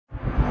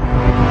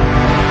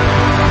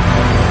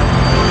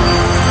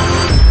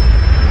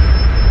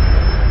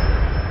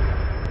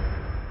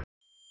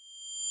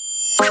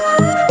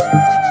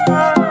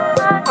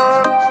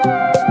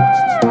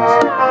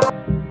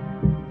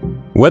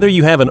Whether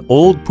you have an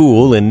old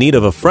pool in need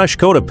of a fresh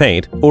coat of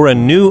paint or a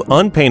new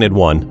unpainted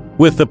one,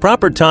 with the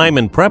proper time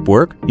and prep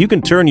work, you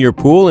can turn your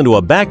pool into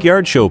a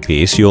backyard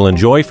showpiece you'll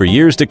enjoy for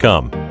years to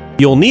come.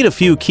 You'll need a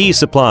few key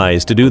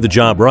supplies to do the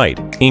job right,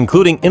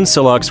 including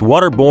INSL-X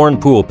Waterborne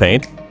pool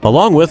paint,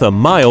 along with a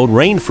mild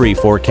rain-free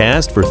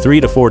forecast for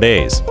 3 to 4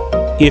 days.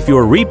 If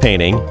you're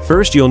repainting,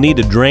 first you'll need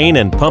to drain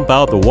and pump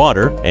out the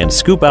water and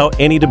scoop out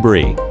any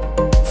debris.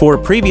 For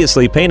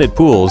previously painted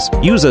pools,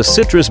 use a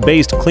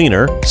citrus-based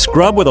cleaner,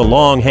 scrub with a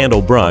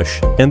long-handled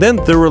brush, and then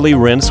thoroughly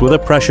rinse with a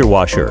pressure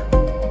washer.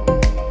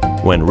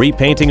 When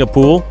repainting a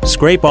pool,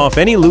 scrape off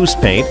any loose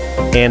paint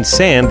and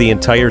sand the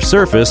entire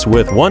surface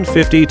with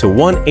 150 to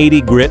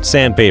 180 grit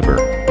sandpaper.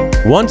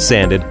 Once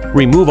sanded,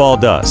 remove all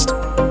dust.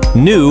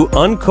 New,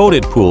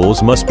 uncoated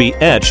pools must be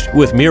etched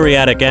with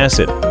muriatic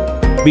acid.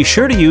 Be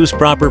sure to use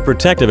proper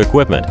protective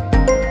equipment.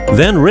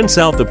 Then rinse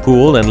out the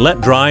pool and let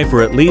dry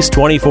for at least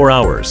 24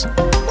 hours.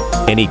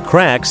 Any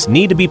cracks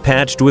need to be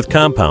patched with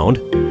compound,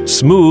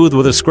 smooth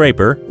with a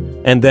scraper,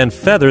 and then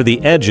feather the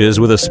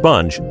edges with a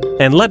sponge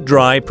and let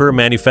dry per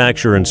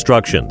manufacturer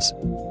instructions.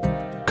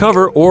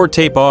 Cover or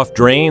tape off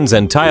drains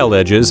and tile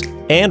edges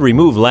and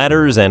remove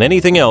ladders and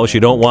anything else you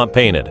don't want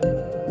painted.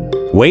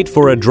 Wait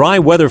for a dry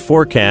weather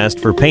forecast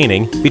for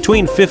painting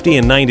between 50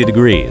 and 90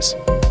 degrees.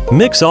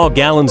 Mix all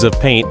gallons of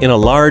paint in a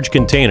large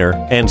container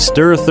and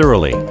stir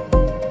thoroughly.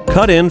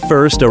 Cut in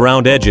first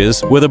around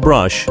edges with a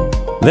brush,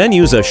 then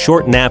use a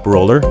short nap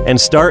roller and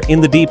start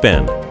in the deep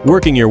end,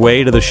 working your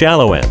way to the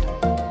shallow end.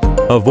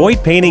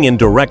 Avoid painting in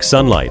direct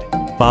sunlight.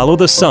 Follow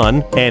the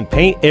sun and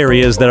paint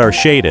areas that are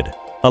shaded.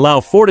 Allow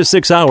 4 to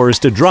 6 hours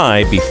to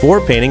dry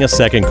before painting a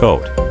second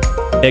coat.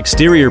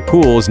 Exterior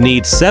pools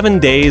need 7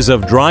 days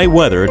of dry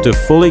weather to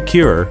fully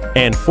cure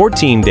and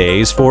 14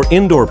 days for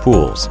indoor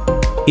pools.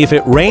 If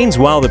it rains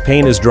while the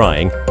paint is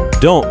drying,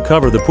 don't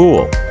cover the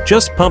pool.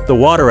 Just pump the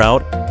water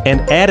out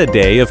and add a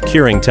day of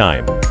curing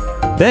time.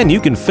 Then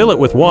you can fill it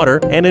with water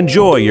and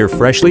enjoy your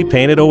freshly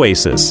painted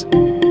oasis.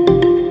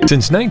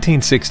 Since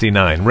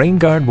 1969,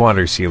 RainGuard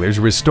water sealers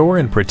restore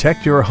and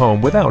protect your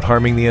home without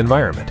harming the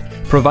environment,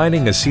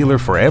 providing a sealer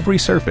for every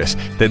surface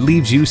that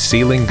leaves you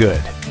sealing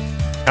good.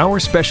 Our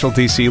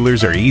specialty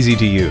sealers are easy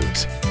to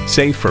use,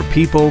 safe for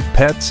people,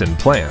 pets, and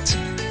plants,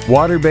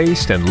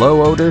 water-based and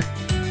low odor,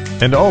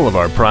 and all of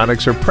our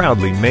products are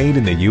proudly made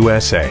in the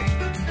USA.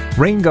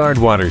 RainGuard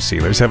water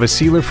sealers have a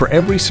sealer for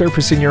every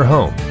surface in your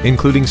home,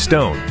 including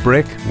stone,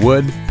 brick,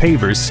 wood,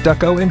 pavers,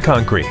 stucco, and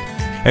concrete.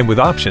 And with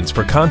options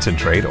for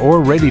concentrate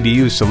or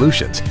ready-to-use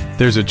solutions,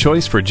 there's a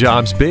choice for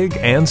jobs big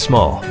and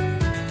small.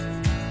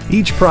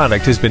 Each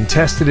product has been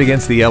tested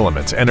against the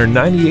elements and are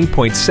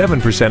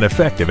 98.7%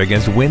 effective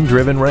against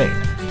wind-driven rain,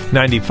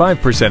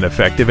 95%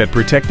 effective at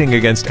protecting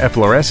against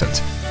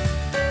efflorescence,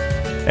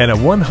 and a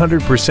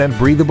 100%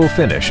 breathable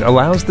finish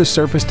allows the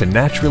surface to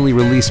naturally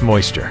release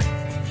moisture.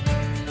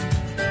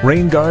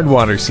 RainGuard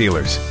water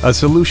sealers, a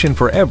solution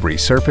for every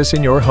surface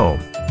in your home.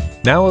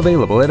 Now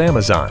available at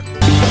Amazon.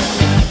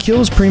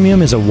 KILZ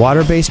Premium is a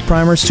water-based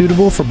primer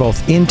suitable for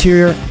both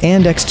interior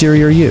and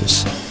exterior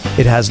use.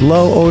 It has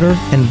low odor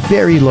and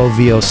very low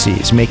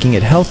VOCs, making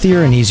it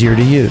healthier and easier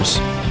to use.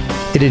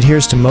 It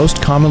adheres to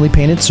most commonly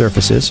painted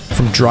surfaces,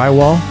 from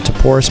drywall to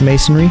porous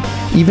masonry,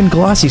 even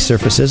glossy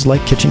surfaces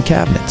like kitchen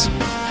cabinets.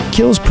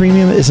 KILZ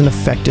Premium is an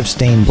effective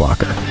stain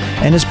blocker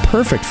and is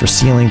perfect for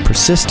sealing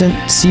persistent,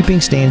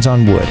 seeping stains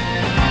on wood,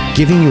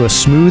 giving you a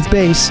smooth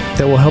base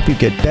that will help you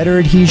get better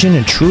adhesion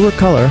and truer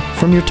color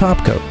from your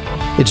top coat.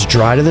 It's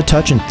dry to the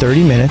touch in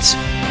 30 minutes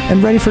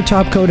and ready for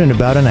top coat in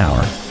about an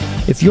hour.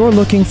 If you're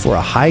looking for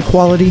a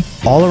high-quality,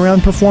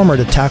 all-around performer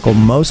to tackle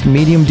most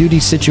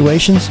medium-duty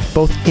situations,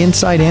 both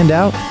inside and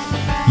out,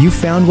 you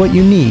found what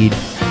you need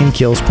in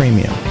KILZ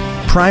Premium.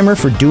 Primer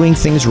for doing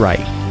things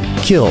right.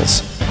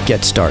 KILZ.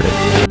 Get started.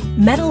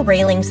 Metal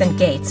railings and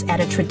gates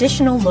add a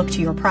traditional look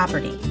to your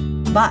property.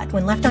 But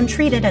when left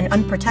untreated and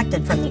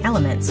unprotected from the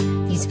elements,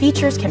 these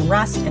features can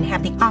rust and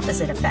have the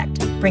opposite effect,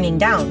 bringing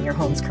down your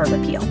home's curb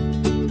appeal.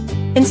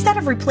 Instead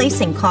of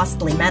replacing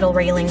costly metal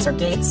railings or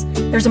gates,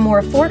 there's a more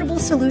affordable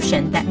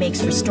solution that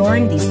makes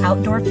restoring these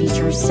outdoor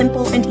features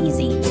simple and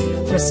easy.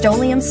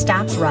 Rust-Oleum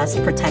Stops Rust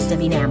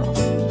Protective Enamel.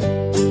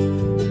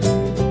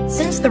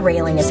 Since the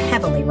railing is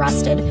heavily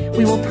rusted,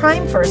 we will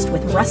prime first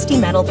with rusty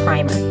metal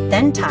primer,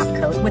 then top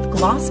coat with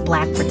gloss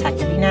black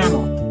protective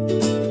enamel.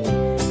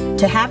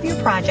 To have your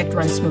project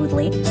run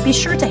smoothly, be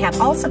sure to have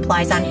all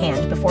supplies on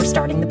hand before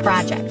starting the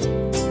project.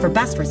 For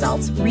best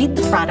results, read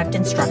the product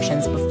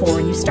instructions before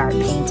you start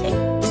painting.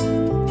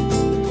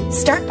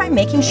 Start by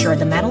making sure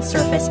the metal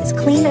surface is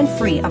clean and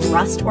free of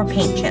rust or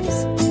paint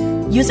chips.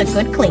 Use a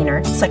good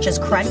cleaner, such as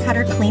Crud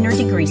Cutter Cleaner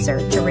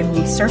Degreaser, to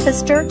remove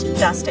surface dirt,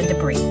 dust, and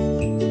debris.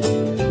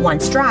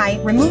 Once dry,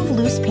 remove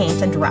loose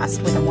paint and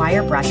rust with a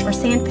wire brush or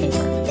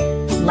sandpaper.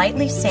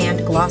 Lightly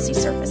sand glossy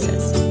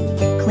surfaces.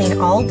 Clean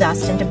all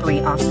dust and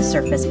debris off the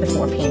surface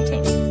before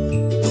painting.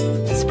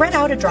 Spread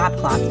out a drop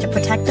cloth to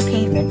protect the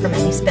pavement from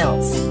any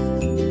spills.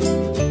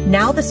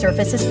 Now the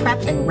surface is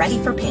prepped and ready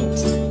for paint.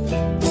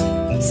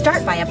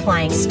 Start by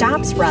applying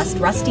Stops Rust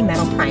Rusty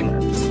Metal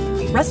Primer.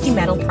 Rusty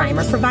Metal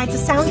Primer provides a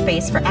sound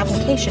base for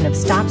application of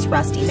stops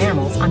rust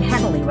enamels on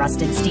heavily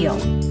rusted steel.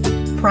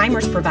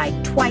 Primers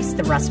provide twice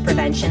the rust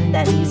prevention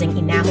than using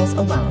enamels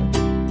alone.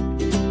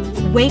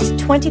 Wait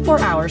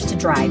 24 hours to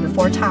dry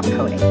before top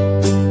coating.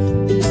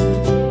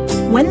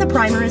 When the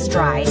primer is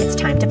dry, it's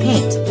time to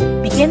paint.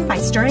 Begin by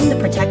stirring the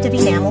protective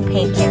enamel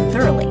paint can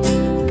thoroughly.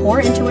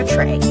 Pour into a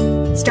tray.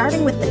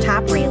 Starting with the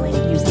top railing,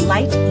 use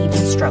light, even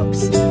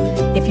strokes.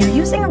 If you're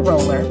using a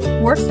roller,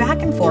 work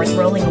back and forth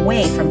rolling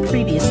away from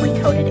previously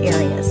coated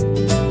areas.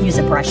 Use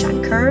a brush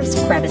on curves,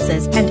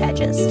 crevices, and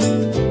edges.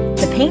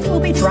 The paint will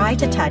be dry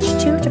to touch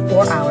 2 to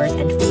 4 hours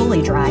and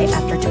fully dry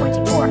after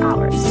 24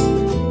 hours.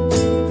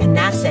 And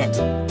that's it.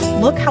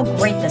 Look how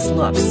great this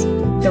looks.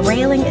 The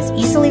railing is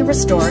easily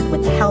restored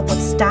with the help of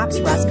Stops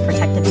Rust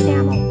Protective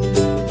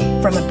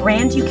Enamel. From a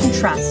brand you can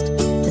trust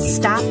to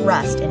stop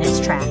rust in its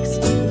tracks,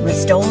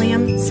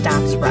 Rust-Oleum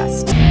stops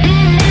rust.